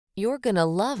You're gonna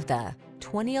love the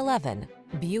 2011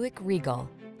 Buick Regal.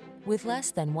 With less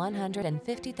than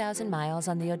 150,000 miles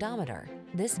on the odometer,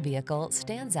 this vehicle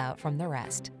stands out from the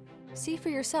rest. See for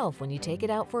yourself when you take it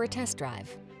out for a test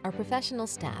drive. Our professional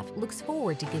staff looks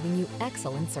forward to giving you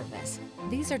excellent service.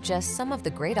 These are just some of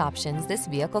the great options this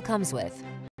vehicle comes with: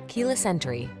 keyless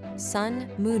entry, sun,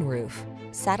 moonroof,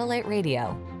 satellite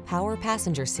radio, power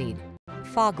passenger seat,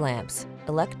 fog lamps,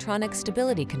 electronic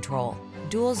stability control,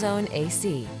 dual zone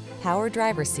AC, power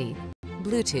driver seat,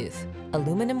 Bluetooth,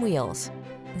 aluminum wheels.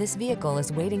 This vehicle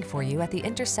is waiting for you at the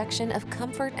intersection of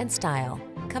comfort and style.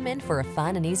 Come in for a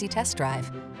fun and easy test drive.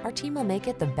 Our team will make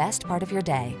it the best part of your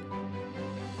day.